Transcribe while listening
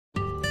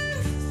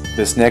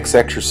This next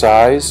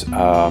exercise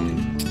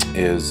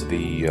is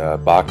the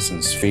box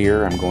and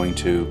sphere. I'm going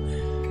to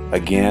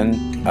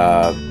again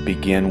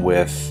begin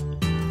with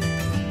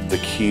the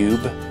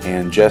cube,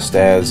 and just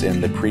as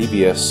in the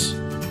previous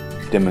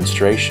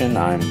demonstration,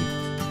 I'm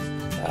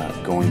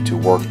going to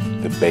work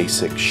the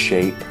basic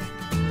shape,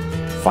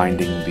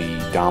 finding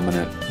the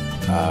dominant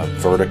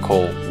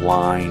vertical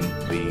line,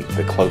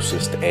 the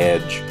closest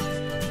edge,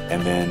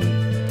 and then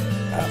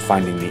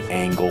finding the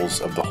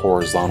angles of the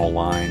horizontal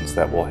lines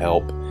that will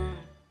help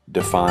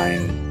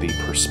define the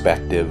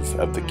perspective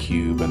of the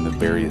cube and the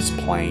various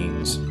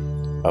planes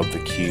of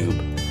the cube.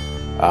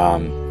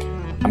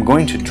 I'm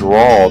going to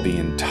draw the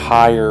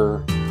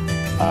entire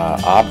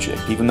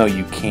object, even though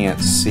you can't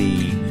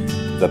see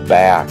the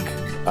back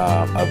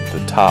of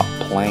the top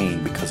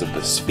plane because of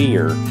the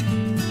sphere.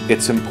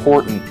 It's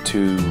important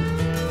to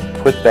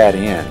put that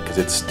in because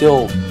it's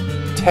still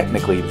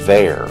technically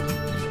there,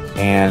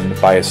 and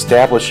by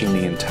establishing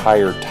the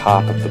entire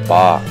top of the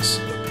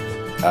box,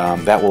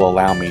 that will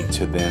allow me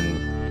to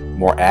then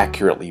more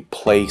accurately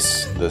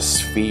place the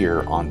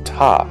sphere on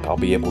top. I'll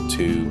be able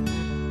to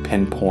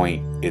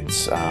pinpoint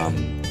its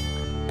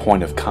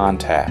point of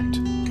contact,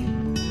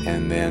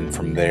 and then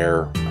from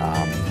there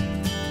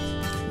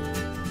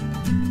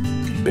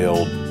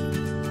build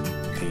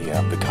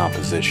the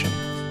composition.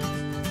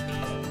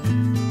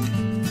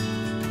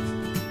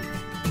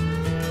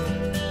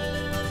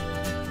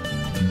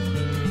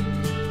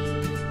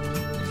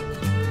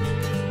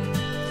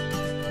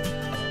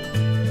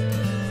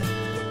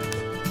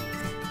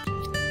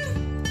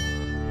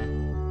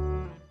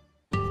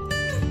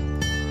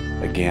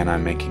 Again,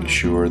 I'm making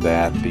sure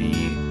that the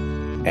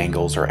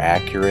angles are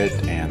accurate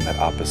and that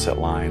opposite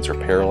lines are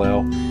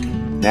parallel.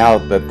 Now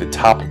that the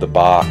top of the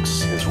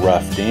box is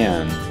roughed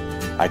in,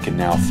 I can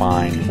now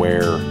find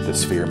where the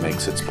sphere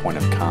makes its point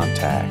of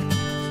contact.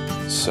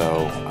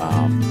 So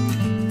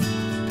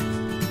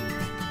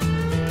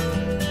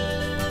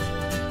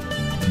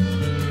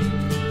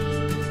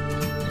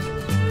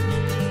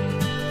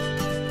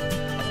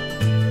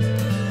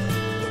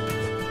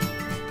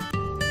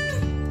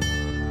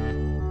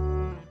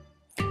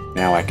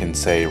now I can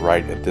say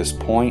right at this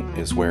point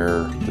is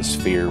where the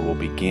sphere will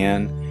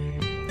begin,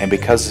 and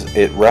because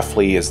it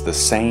roughly is the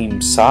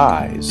same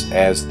size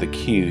as the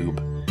cube,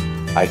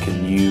 I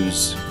can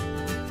use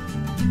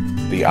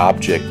the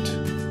object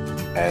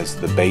as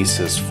the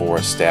basis for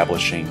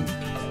establishing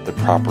the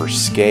proper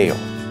scale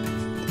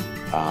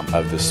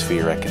of the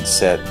sphere. I can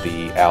set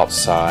the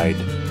outside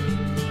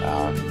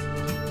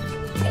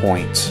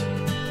points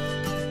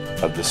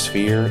of the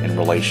sphere in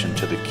relation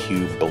to the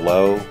cube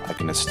below. I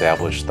can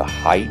establish the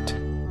height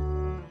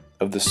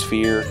of the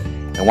sphere,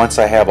 and once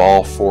I have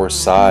all four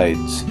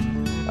sides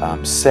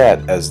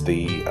set as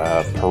the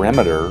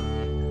perimeter,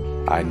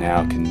 I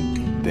now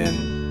can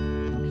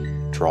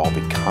then draw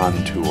the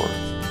contour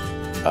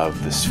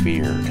of the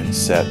sphere and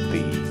set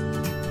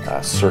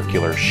the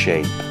circular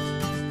shape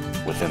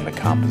within the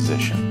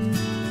composition.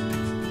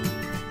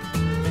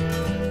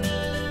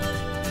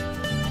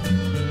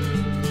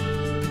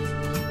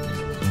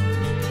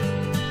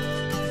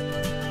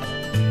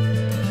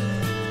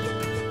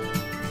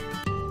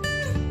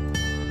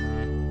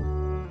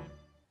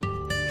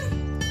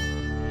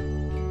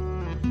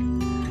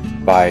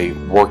 By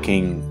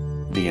working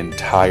the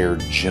entire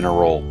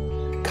general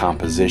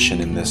composition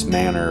in this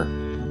manner,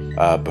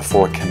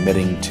 before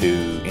committing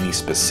to any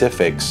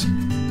specifics,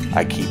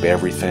 I keep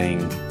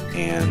everything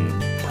in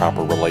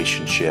proper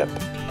relationship.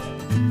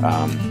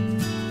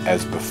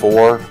 As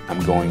before,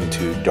 I'm going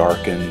to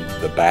darken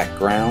the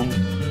background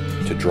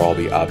to draw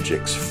the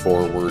objects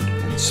forward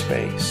in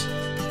space.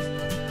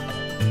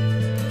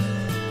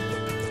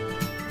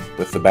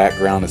 With the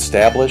background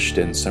established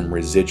and some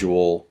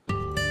residual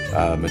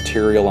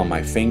material on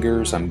my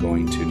fingers, I'm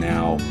going to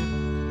now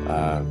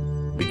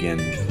begin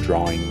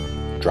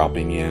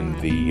dropping in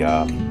the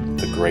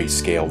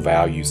grayscale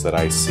values that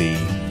I see,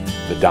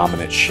 the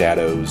dominant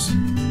shadows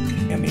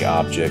in the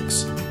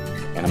objects,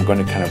 and I'm going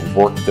to kind of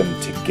work them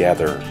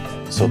together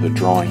so the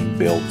drawing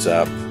builds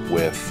up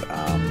with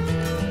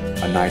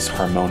a nice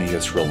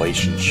harmonious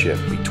relationship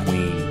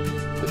between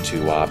the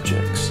two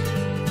objects.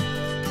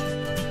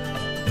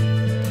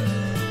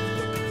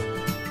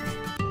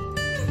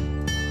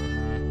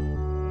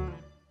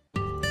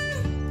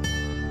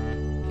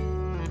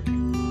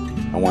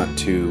 I want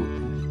to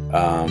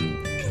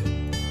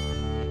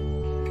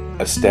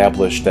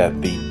establish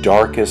that the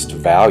darkest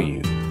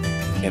value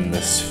in the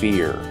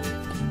sphere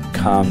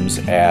comes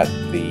at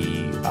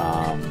the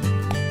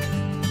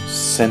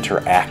center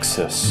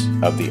axis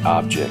of the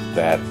object,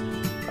 that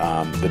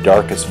the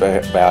darkest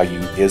value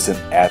isn't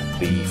at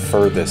the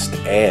furthest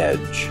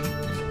edge,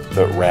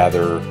 but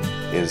rather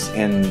is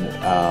in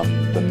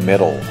the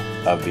middle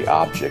of the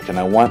object. And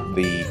I want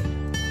the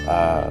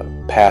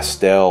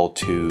pastel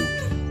to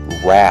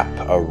wrap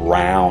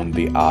around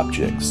the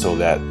object so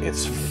that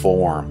its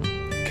form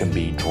can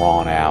be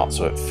drawn out,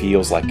 so it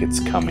feels like it's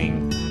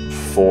coming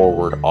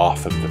forward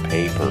off of the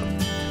paper.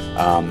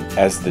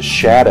 As the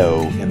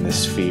shadow in the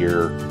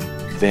sphere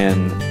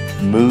then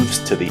moves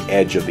to the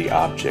edge of the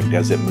object,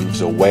 as it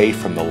moves away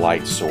from the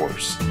light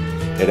source,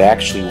 it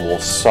actually will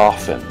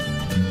soften.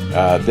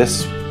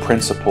 This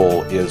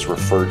principle is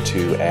referred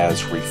to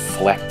as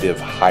reflective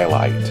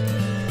highlight.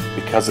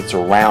 Because it's a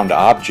round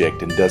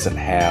object and doesn't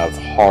have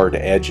hard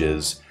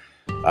edges,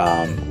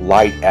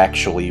 light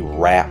actually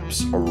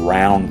wraps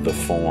around the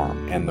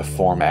form, and the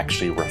form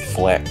actually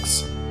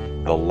reflects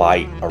the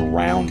light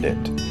around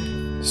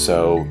it.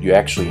 So you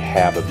actually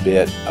have a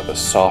bit of a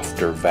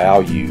softer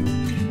value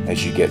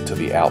as you get to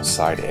the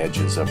outside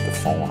edges of the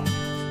form.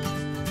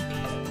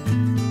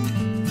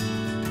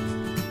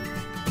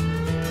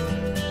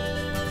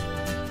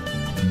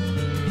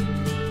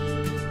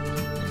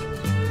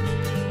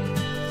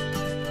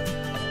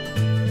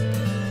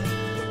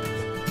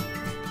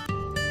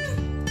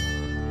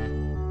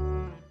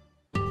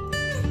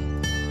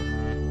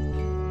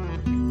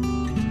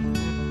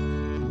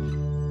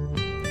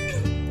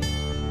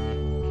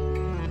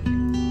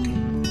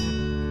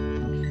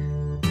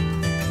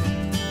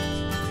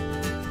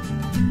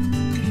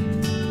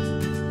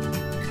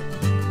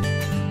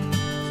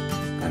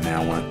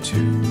 I want to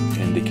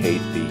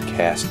indicate the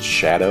cast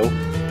shadow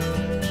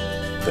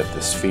that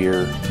the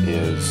sphere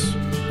is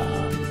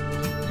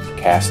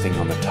casting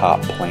on the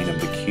top plane of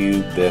the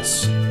cube.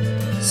 This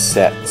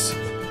sets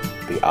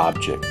the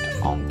object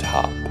on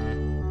top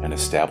and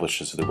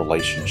establishes the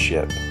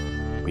relationship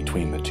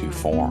between the two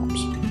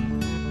forms.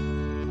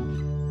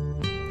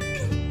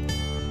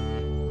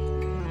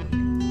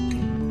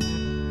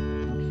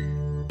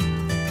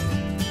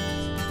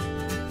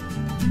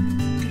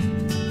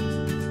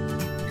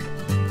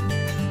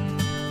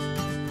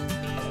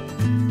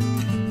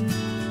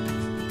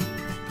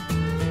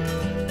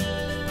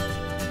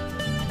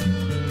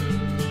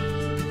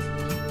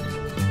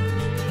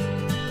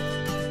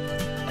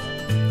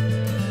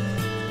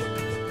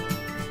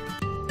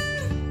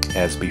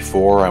 As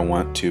before, I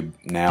want to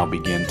now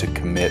begin to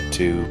commit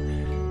to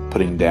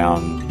putting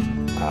down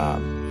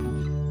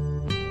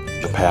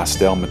the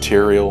pastel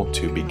material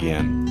to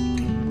begin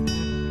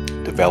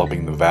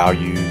developing the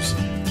values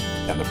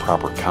and the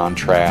proper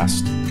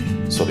contrast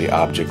so the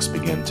objects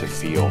begin to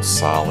feel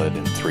solid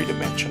and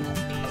three-dimensional.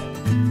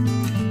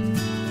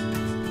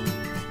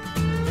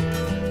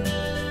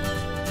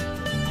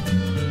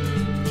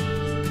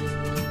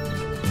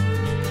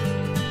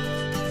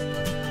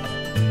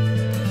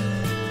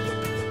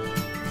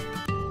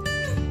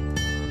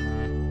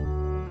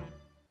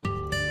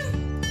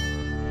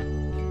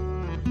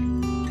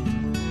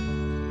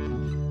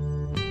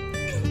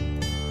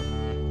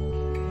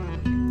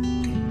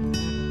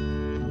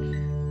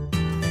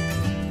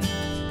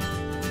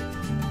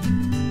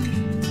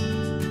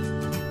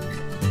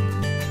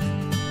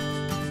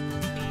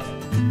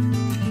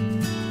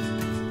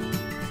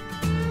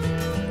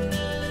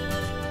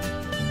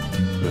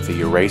 With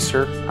the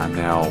eraser, I'm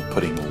now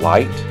putting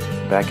light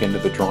back into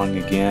the drawing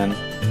again,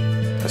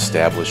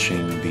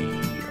 establishing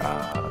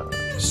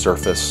the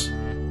surface,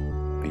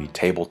 the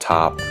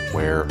tabletop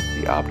where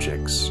the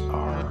objects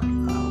are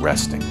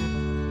resting.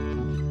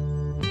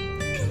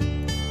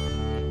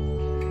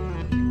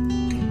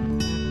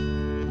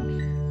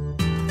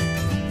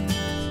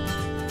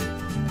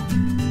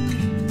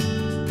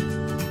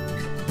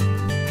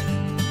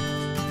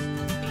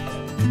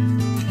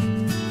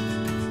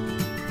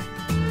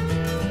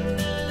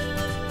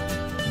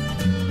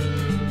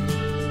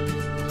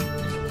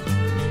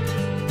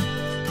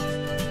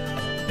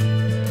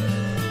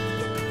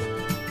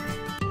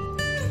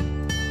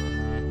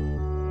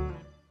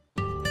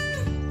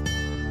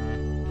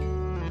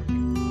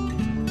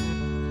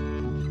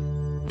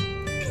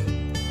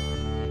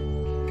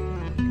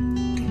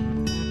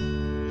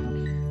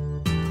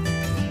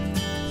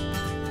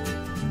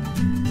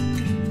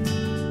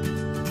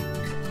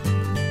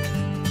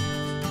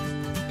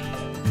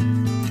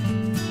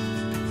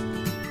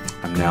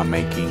 Now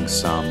making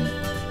some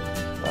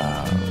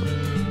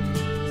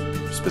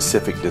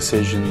specific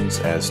decisions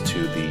as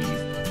to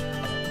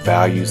the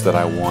values that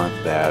I want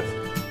that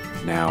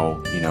now,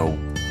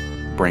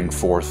 bring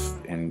forth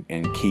and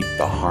keep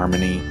the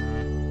harmony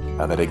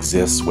that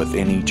exists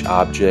within each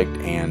object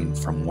and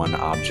from one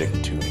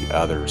object to the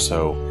other,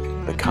 so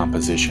the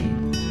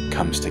composition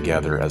comes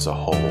together as a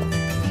whole.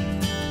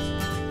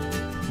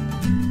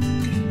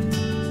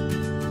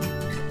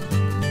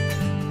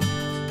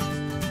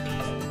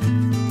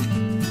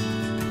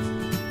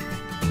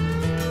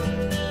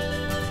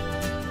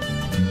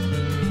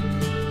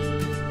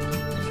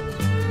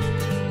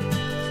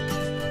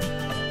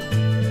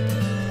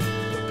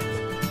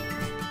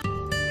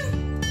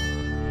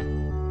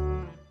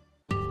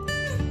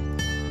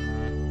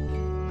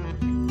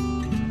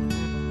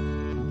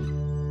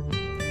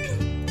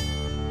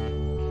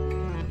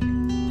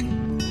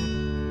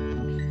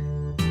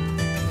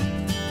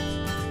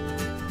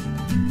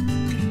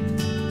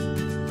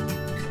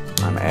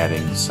 I'm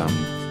adding some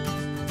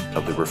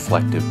of the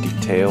reflective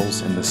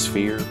details in the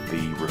sphere,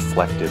 the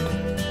reflected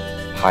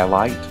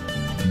highlight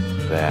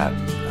that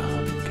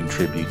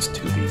contributes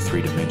to the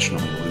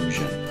three-dimensional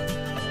illusion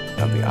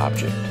of the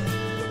object.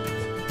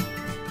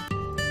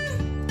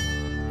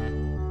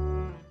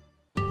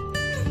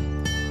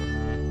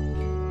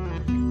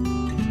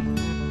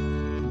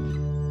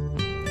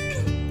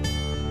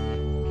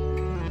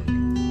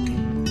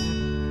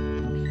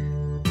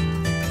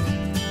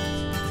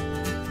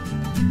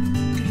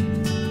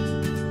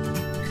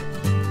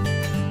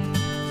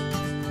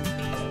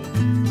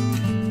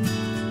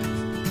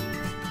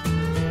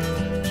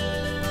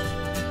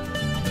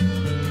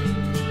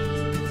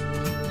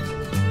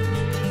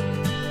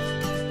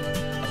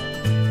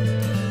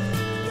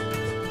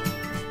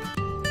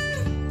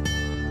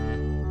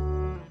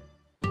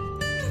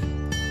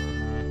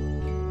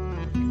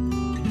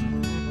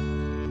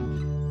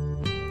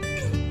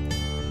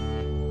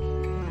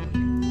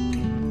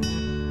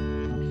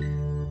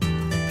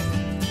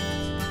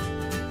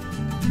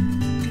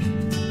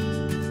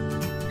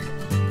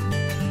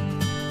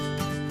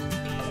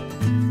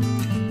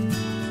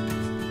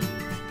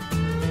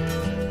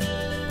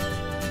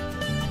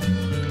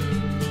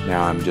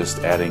 Now I'm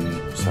just adding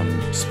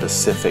some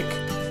specific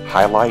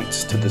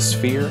highlights to the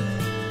sphere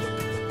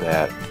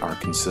that are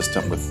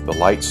consistent with the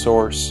light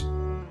source,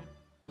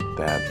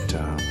 that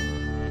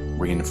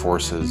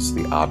reinforces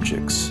the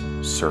object's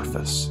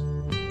surface.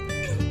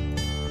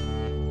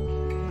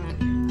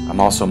 I'm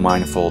also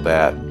mindful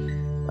that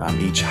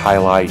each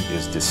highlight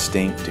is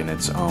distinct in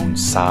its own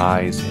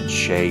size and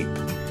shape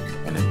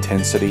and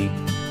intensity.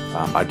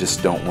 I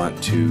just don't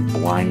want to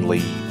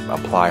blindly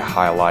apply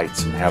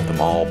highlights and have them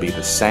all be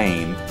the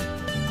same.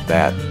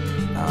 That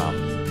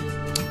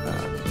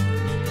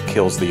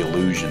kills the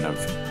illusion of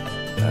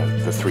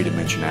the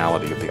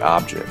three-dimensionality of the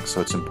object.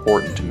 So it's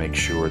important to make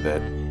sure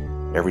that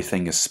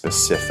everything is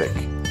specific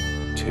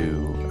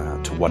to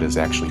what is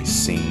actually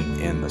seen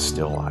in the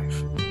still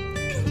life.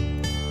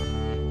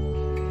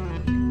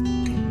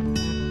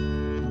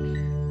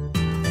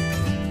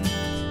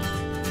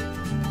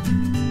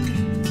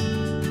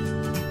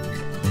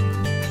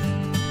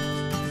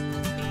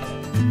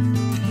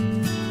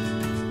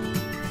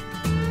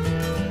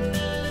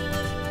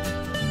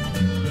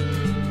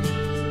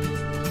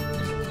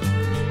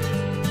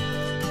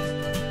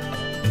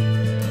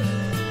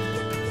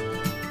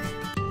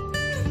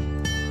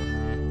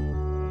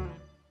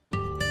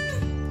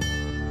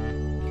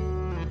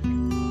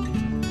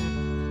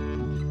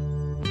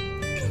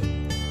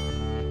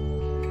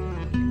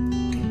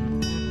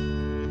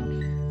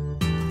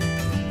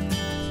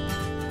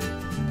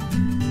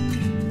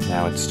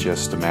 Now it's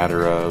just a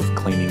matter of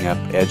cleaning up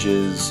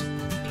edges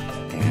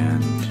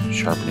and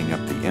sharpening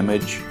up the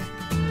image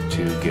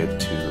to get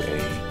to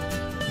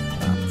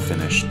a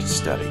finished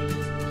study.